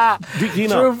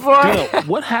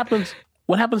 what happens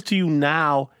to you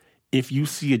now if you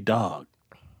see a dog?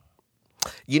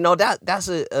 That's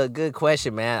a good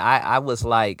question, man. I was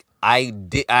like,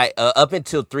 up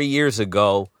until 3 years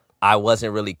ago, I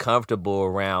wasn't really comfortable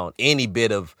around any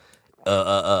bit of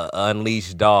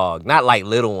unleashed dog. Not like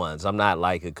little ones. I'm not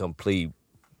like a complete,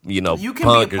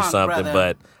 punk or something. Brother.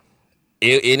 But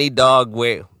any dog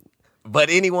but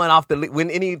anyone off the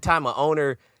anytime an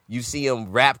owner, you see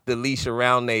them wrap the leash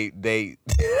around they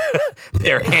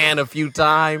their hand a few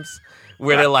times.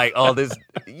 Where they're like,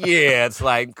 it's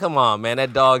like, come on, man,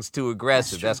 that dog's too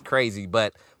aggressive. That's crazy.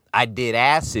 But I did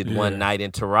acid one night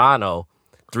in Toronto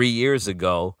 3 years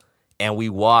ago, and we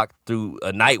walked through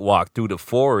a night walk through the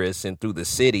forest and through the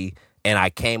city, and I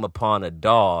came upon a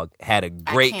dog, had a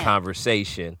great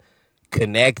conversation,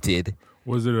 connected.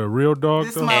 Was it a real dog?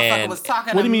 This motherfucker was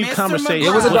talking what do you mean Mr. conversation?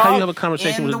 It was a dog. How do you have a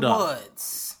conversation with a dog? In the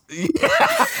woods.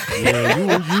 Yeah,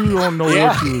 you don't know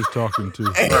what you was talking to.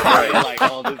 Like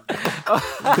all this.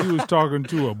 He was talking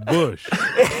to a bush.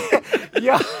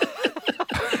 Yeah.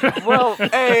 Well,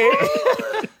 hey.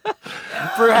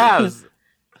 Perhaps.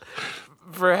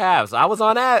 I was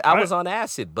on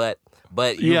acid, but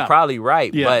you're probably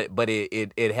right. Yeah. But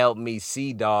it helped me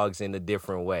see dogs in a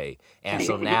different way. And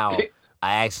so now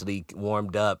I actually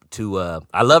warmed up to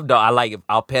I love dog.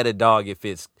 I'll pet a dog if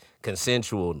it's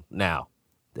consensual now.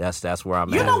 That's where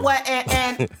I'm at. You know what?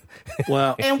 And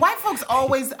well, and white folks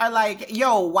always are like,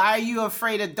 yo, why are you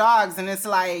afraid of dogs? And it's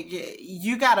like,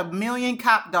 you got 1 million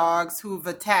cop dogs who've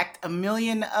attacked 1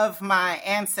 million of my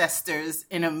ancestors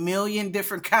in 1 million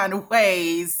different kind of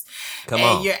ways. Come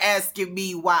on. You're asking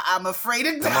me why I'm afraid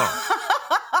of dogs.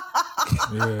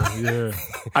 Yeah.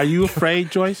 Are you afraid,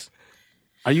 Joyce?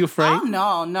 Are you afraid?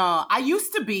 Oh, no. I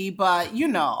used to be, but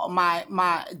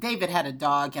my David had a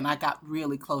dog, and I got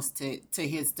really close to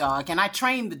his dog, and I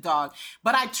trained the dog,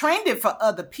 but I trained it for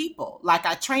other people. Like,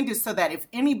 I trained it so that if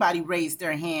anybody raised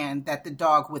their hand, that the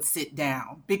dog would sit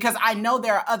down, because I know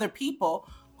there are other people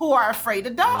who are afraid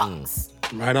of dogs.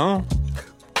 Right on.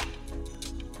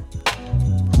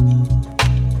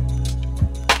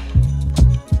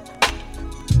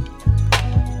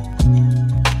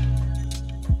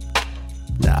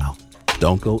 Now,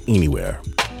 don't go anywhere,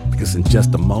 because in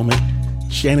just a moment,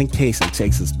 Shannon Casey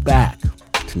takes us back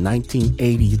to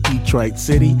 1980s Detroit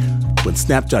City when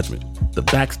Snap Judgment, the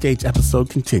Backstage episode,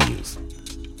 continues.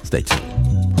 Stay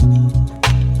tuned.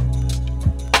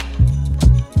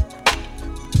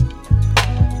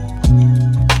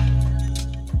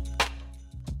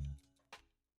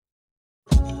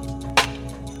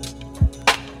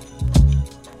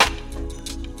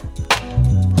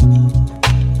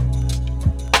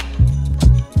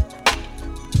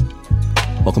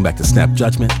 Welcome back to Snap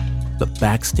Judgment, the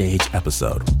Backstage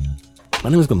episode. My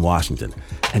name is Glenn Washington,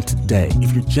 and today,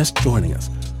 if you're just joining us,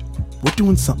 we're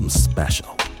doing something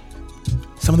special.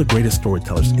 Some of the greatest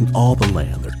storytellers in all the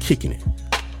land, they're kicking it.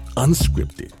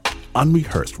 Unscripted,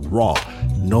 unrehearsed, raw,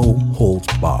 no holds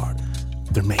barred.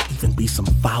 There may even be some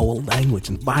foul language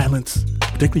and violence,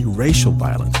 particularly racial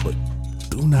violence, but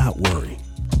do not worry.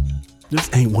 This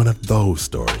ain't one of those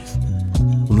stories.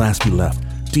 When last we left,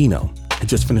 Dino had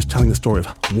just finished telling the story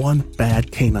of one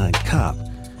bad canine cop,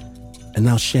 and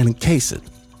now Shannon Casey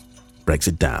breaks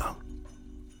it down.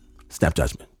 Snap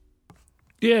Judgment.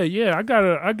 Yeah. I got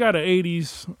a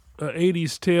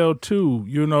 80s tale too,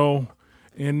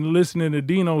 and listening to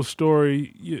Dino's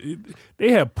story,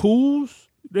 they had pools.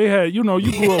 They had, you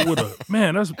grew up with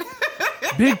that's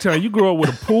big time. You grew up with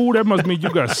a pool. That must mean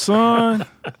you got sun.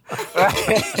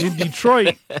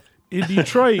 In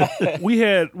Detroit, we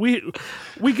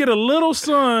get a little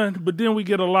sun, but then we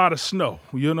get a lot of snow.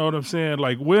 You know what I'm saying?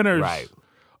 Like winters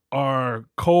are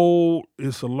cold.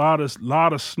 It's a lot of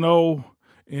snow,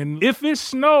 and if it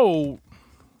snowed,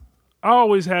 I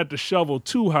always had to shovel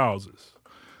 2 houses.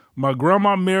 My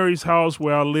grandma Mary's house,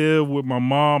 where I live with my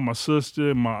mom, my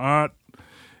sister, and my aunt,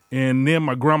 and then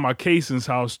my grandma Cason's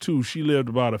house too. She lived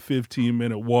about a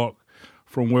 15-minute walk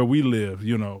from where we live.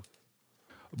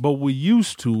 but we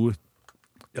used to it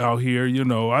out here.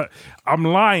 I'm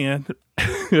lying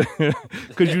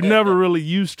because you never really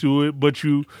used to it, but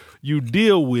you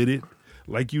deal with it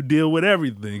like you deal with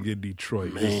everything in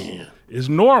Detroit. Man. It's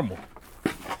normal.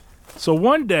 So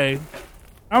one day,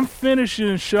 I'm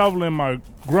finishing shoveling my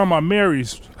Grandma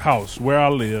Mary's house where I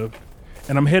live,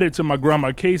 and I'm headed to my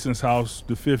Grandma Cason's house,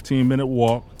 the 15-minute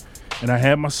walk. And I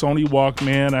had my Sony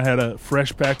Walkman. I had a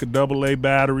fresh pack of AA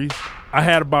batteries. I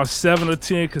had about 7 or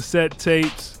 10 cassette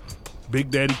tapes. Big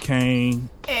Daddy Kane,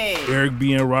 Eric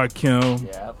B. and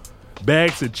Rakim,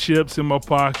 bags of chips in my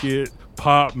pocket,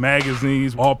 pop,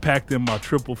 magazines, all packed in my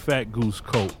triple fat goose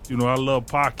coat. I love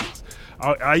pockets.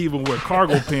 I even wear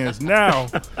cargo pants now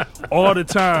all the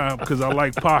time because I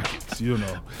like pockets,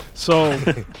 So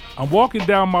I'm walking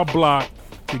down my block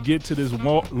to get to this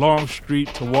long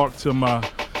street to walk to my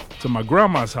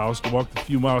grandma's house, to walk a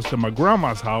few miles to my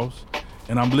grandma's house,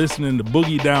 and I'm listening to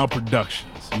Boogie Down Productions.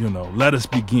 Let Us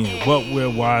Begin. What, where,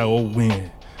 why, or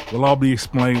when. We'll all be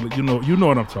explained. You know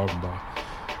what I'm talking about.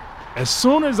 As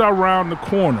soon as I round the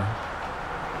corner,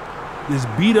 this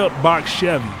beat-up box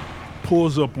Chevy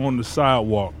pulls up on the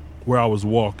sidewalk where I was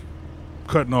walking,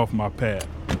 cutting off my path.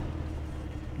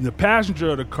 The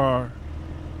passenger of the car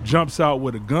jumps out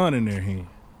with a gun in their hand.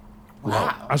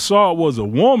 Wow. I saw it was a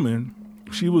woman.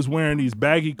 She was wearing these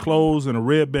baggy clothes and a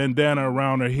red bandana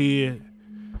around her head.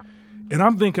 And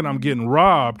I'm thinking I'm getting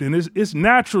robbed. And it's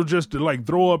natural just to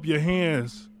throw up your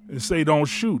hands and say don't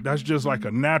shoot. That's just like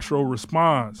a natural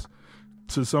response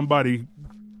to somebody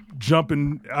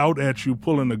jumping out at you,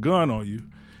 pulling a gun on you.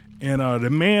 And the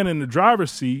man in the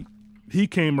driver's seat, he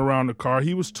came around the car.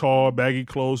 He was tall, baggy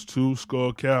clothes too,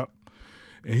 skull cap.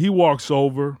 And he walks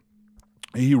over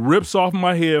and he rips off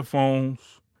my headphones,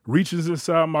 reaches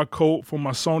inside my coat for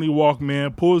my Sony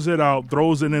Walkman, pulls it out,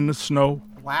 throws it in the snow.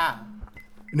 Wow.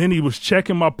 And then he was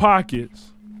checking my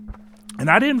pockets. And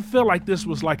I didn't feel like this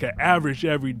was like an average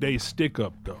everyday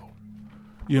stick-up,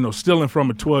 though. Stealing from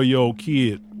a 12-year-old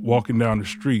kid walking down the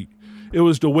street. It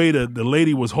was the way the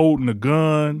lady was holding the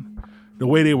gun, the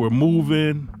way they were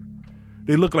moving.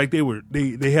 They looked like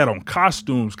they had on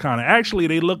costumes, kind of. Actually,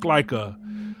 they looked like a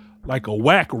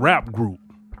whack rap group.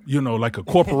 Like a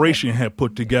corporation had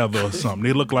put together or something.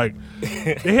 They looked like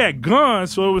they had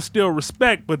guns, so it was still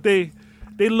respect, but they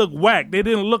looked whack. They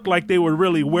didn't look like they would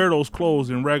really wear those clothes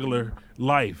in regular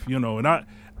life, And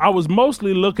I was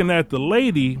mostly looking at the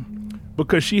lady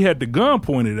because she had the gun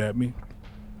pointed at me.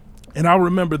 And I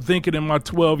remember thinking in my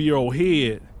 12-year-old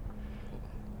head,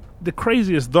 the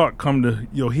craziest thought come to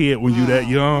your head when you're that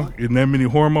young and that many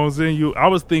hormones in you. I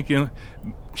was thinking,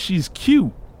 she's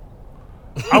cute.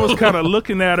 I was kind of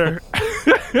looking at her.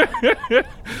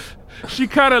 She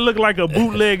kind of looked like a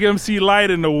bootleg MC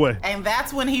Light in a way. And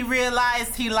that's when he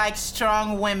realized he likes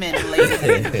strong women, ladies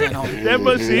and gentlemen. That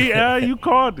must see, you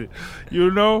called it.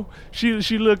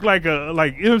 She looked like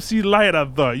MC Light, I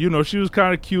thought. She was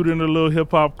kind of cute in her little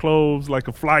hip hop clothes, like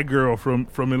a fly girl from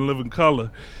In Living Color,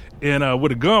 and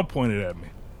with a gun pointed at me.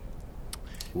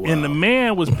 Wow. And the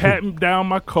man was patting down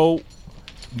my coat,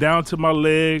 down to my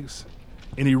legs.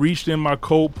 And he reached in my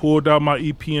coat, pulled out my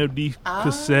EPMD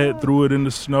cassette, threw it in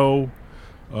the snow,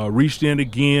 reached in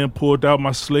again, pulled out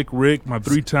my Slick Rick, my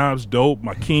 3 times dope,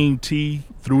 my King T,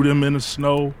 threw them in the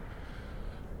snow.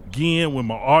 Again with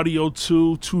my Audio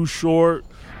 2, Too Short,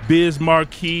 Biz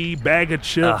Marquee, bag of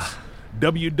chips,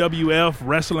 WWF,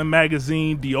 Wrestling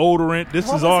Magazine, deodorant. This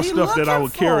is all stuff that I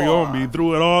would carry on me.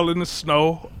 Threw it all in the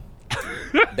snow.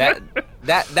 That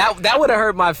would have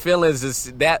hurt my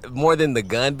feelings. That more than the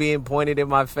gun being pointed in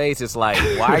my face. It's like,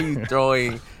 why are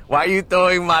you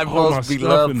throwing my most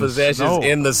beloved possessions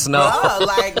in the snow?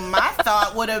 My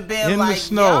thought would have been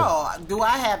yo, do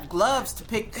I have gloves to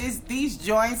pick these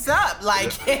joints up?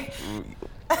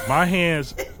 My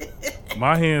hands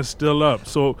still up.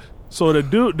 So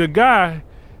the guy,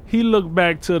 he looked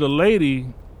back to the lady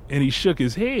and he shook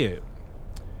his head,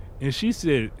 and she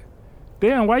said,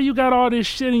 "Damn, why you got all this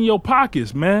shit in your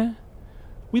pockets, man?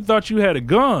 We thought you had a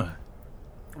gun."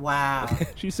 Wow.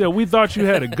 She said, "We thought you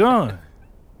had a gun."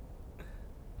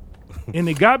 And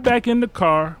they got back in the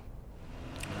car,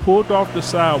 pulled off the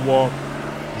sidewalk,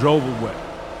 drove away.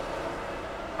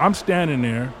 I'm standing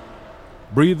there,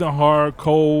 breathing hard,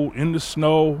 cold, in the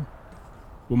snow,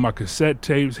 with my cassette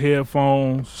tapes,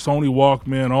 headphones, Sony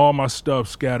Walkman, all my stuff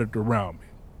scattered around me.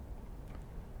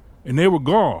 And they were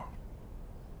gone.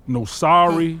 No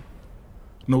sorry,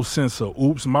 no sense of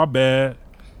oops, my bad,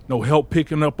 no help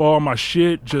picking up all my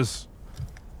shit, just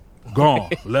gone,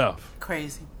 left.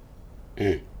 Crazy.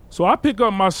 So I pick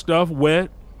up my stuff wet,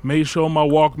 made sure my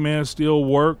Walkman still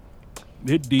worked.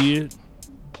 It did.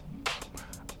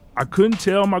 I couldn't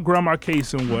tell my grandma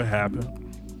Kaysen what happened.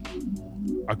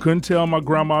 I couldn't tell my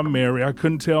grandma Mary. I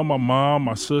couldn't tell my mom,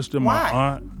 my sister, my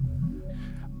aunt.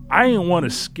 I didn't want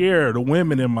to scare the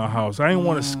women in my house. I didn't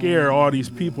want to scare all these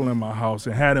people in my house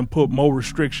and have them put more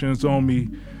restrictions on me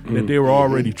that they were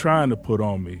already trying to put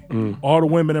on me. All the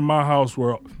women in my house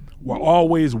were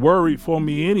always worried for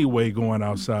me anyway going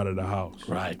outside of the house.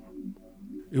 Right.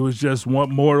 It was just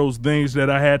one more of those things that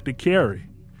I had to carry.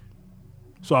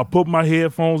 So I put my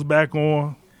headphones back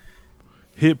on,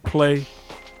 hit play,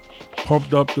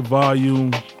 pumped up the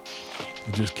volume,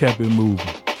 and just kept it moving.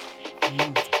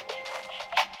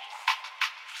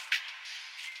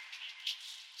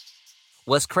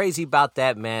 What's crazy about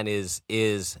that, man, is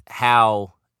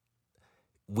how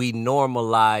we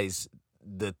normalize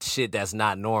the shit that's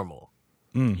not normal.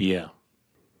 Yeah.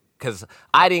 Because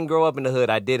I didn't grow up in the hood.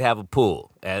 I did have a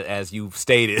pool, as you've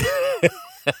stated,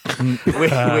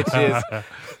 which is.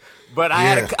 But I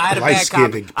had a bad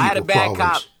cop. I had a bad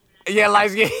cop. Yeah,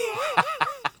 light skin.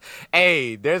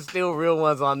 Hey, there's still real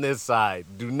ones on this side.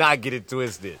 Do not get it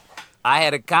twisted. I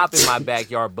had a cop in my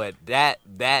backyard, but that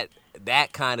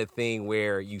kind of thing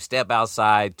where you step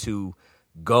outside to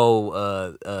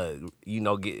go,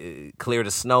 clear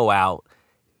the snow out,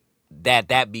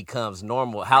 that becomes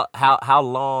normal. How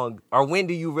long or when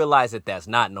do you realize that that's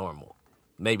not normal?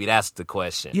 Maybe that's the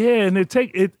question. Yeah, and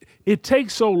it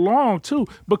takes so long too,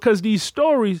 because these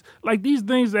stories, like these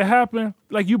things that happen,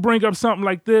 like you bring up something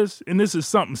like this, and this is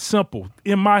something simple.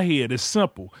 In my head, it's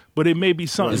simple, but it may be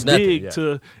something big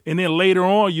and then later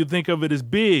on you think of it as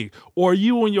big. Or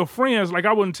you and your friends, like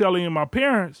I wouldn't tell any of my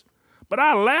parents, but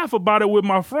I laugh about it with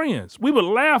my friends. We would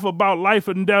laugh about life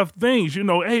and death things. You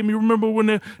know, hey, me remember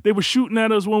when they were shooting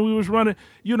at us when we was running?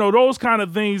 You know, those kind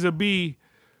of things would be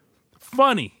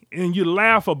funny. And you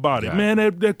laugh about it. Man,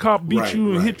 that cop beat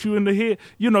you and hit you in the head.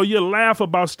 You know, you laugh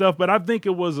about stuff, but I think it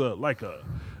was a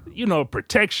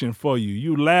protection for you.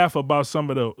 You laugh about some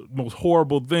of the most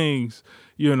horrible things,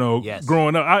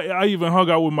 growing up. I even hung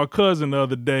out with my cousin the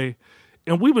other day,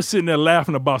 and we were sitting there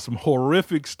laughing about some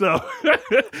horrific stuff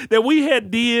that we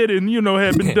had did and,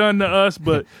 had been done to us,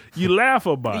 but you laugh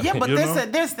about it. Yeah, but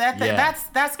there's that thing.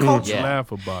 That's culture. You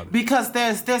laugh about it. Because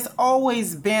there's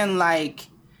always been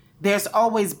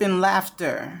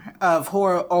laughter of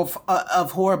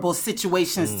horrible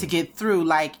situations to get through.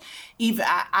 Like even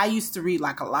I used to read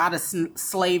like a lot of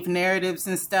slave narratives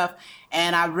and stuff,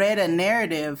 and I read a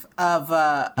narrative of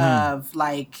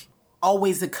like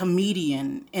always a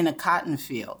comedian in a cotton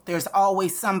field. There's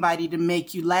always somebody to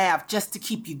make you laugh just to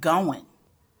keep you going.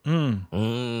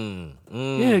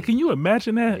 Yeah, can you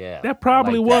imagine that? Yeah, that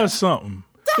probably like was that. Something.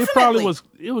 Definitely.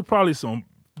 It was probably some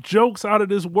jokes out of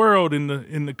this world in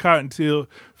the cotton field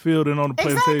and on the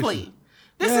plantation. Exactly.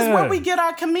 This is where we get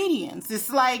our comedians.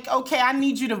 It's like, okay, I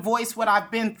need you to voice what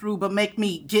I've been through, but make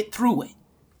me get through it.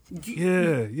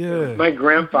 Yeah. My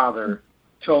grandfather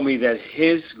told me that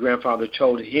his grandfather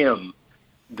told him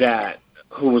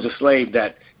who was a slave,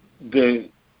 that the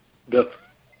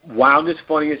wildest,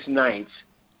 funniest nights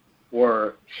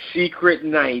were secret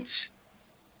nights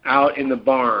out in the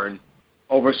barn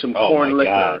over some corn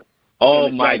liquor. God.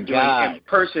 Oh my God!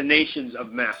 Impersonations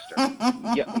of master.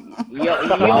 Yo.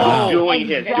 Doing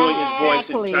his voice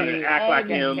and trying to act like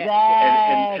him,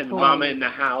 and mama in the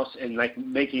house, and like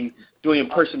doing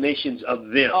impersonations of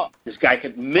them. This guy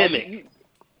could mimic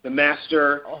the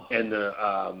master and the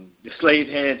slave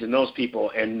hands and those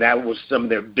people, and that was some of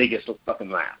their biggest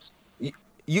fucking laughs.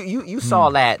 You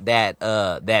saw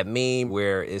that meme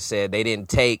where it said they didn't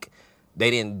take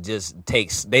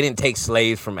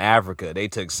slaves from Africa. They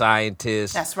took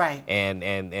scientists. That's right.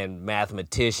 And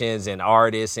mathematicians and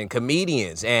artists and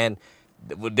comedians. And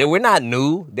they were not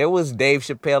new. There was Dave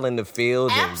Chappelle in the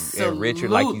field and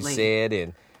Richard, like you said.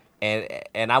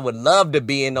 And I would love to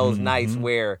be in those nights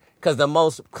where, because the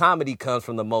most comedy comes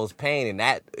from the most pain. And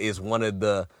that is one of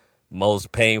the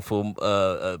most painful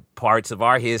parts of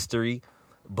our history.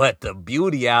 But the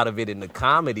beauty out of it in the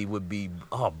comedy would be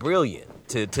brilliant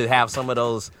to have some of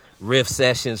those riff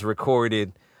sessions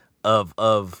recorded of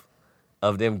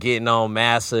them getting on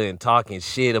massa and talking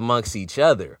shit amongst each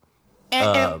other.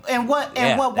 What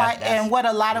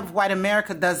a lot of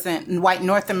white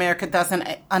North America doesn't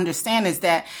understand is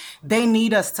that they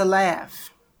need us to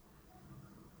laugh.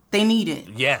 They need it.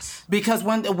 Yes. Because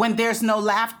when there's no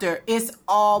laughter, it's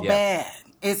all bad.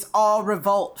 It's all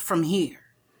revolt from here.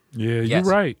 Yeah, you're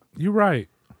right. You're right.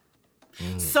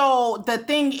 So the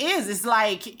thing is, it's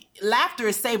like laughter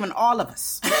is saving all of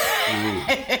us.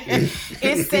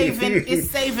 It's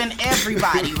saving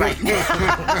everybody right now.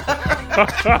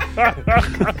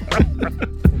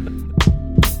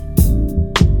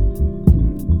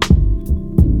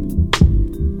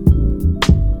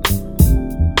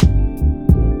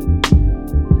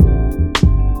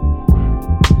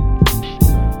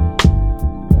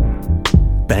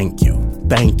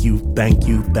 thank you, thank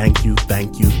you, thank you,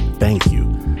 thank you, thank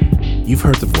you. You've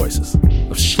heard the voices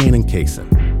of Shannon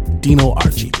Kaysen, Dino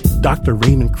Archie, Dr.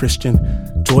 Raymond Christian,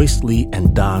 Joyce Lee,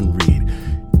 and Don Reed.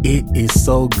 It is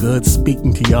so good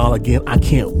speaking to y'all again. I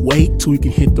can't wait till we can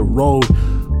hit the road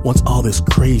once all this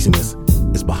craziness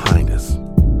is behind us.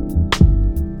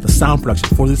 The sound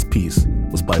production for this piece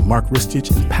was by Mark Ristich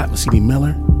and Pat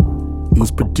Mesiti-Miller. It was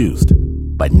produced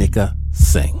by Nika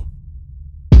Singh.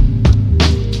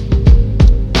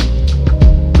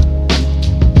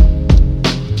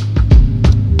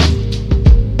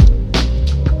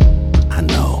 I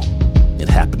know, it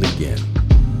happened again.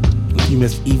 If you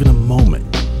missed even a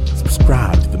moment,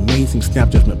 subscribe to the amazing Snap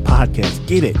Judgment podcast.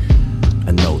 Get it?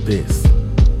 And know this.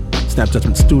 Snap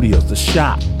Judgment Studios, the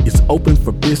shop, is open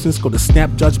for business. Go to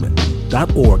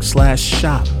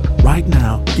snapjudgment.org/shop. Right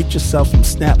now, get yourself some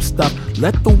Snap stuff.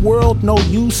 Let the world know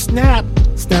you snap.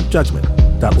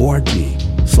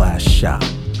 snapjudgment.org/shop.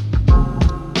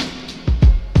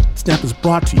 Snap is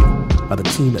brought to you by the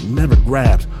team that never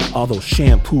grabs all those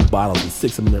shampoo bottles and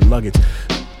sticks them in their luggage.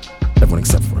 Everyone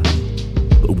except for the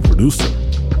Uber producer,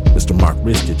 Mr. Mark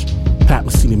Ristich, Pat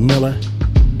Mesiti-Miller,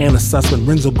 Anna Sussman,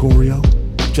 Renzo Gorio,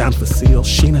 John Facile,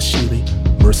 Sheena Shealy,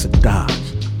 Mercer Dodge,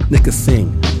 Nika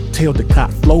Singh, Teo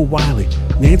DeCott, Flo Wiley,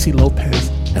 Nancy Lopez,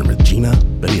 and Regina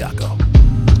Bediaco.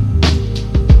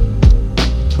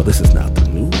 Well, this is not the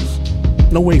news.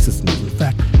 No way is this news. In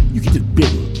fact, you can get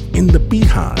bitten in the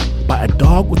behind by a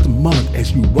dog with a mullet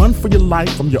as you run for your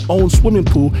life from your own swimming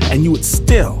pool, and you would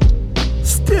still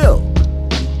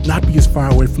not be as far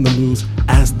away from the news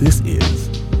as this is.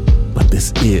 But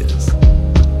this is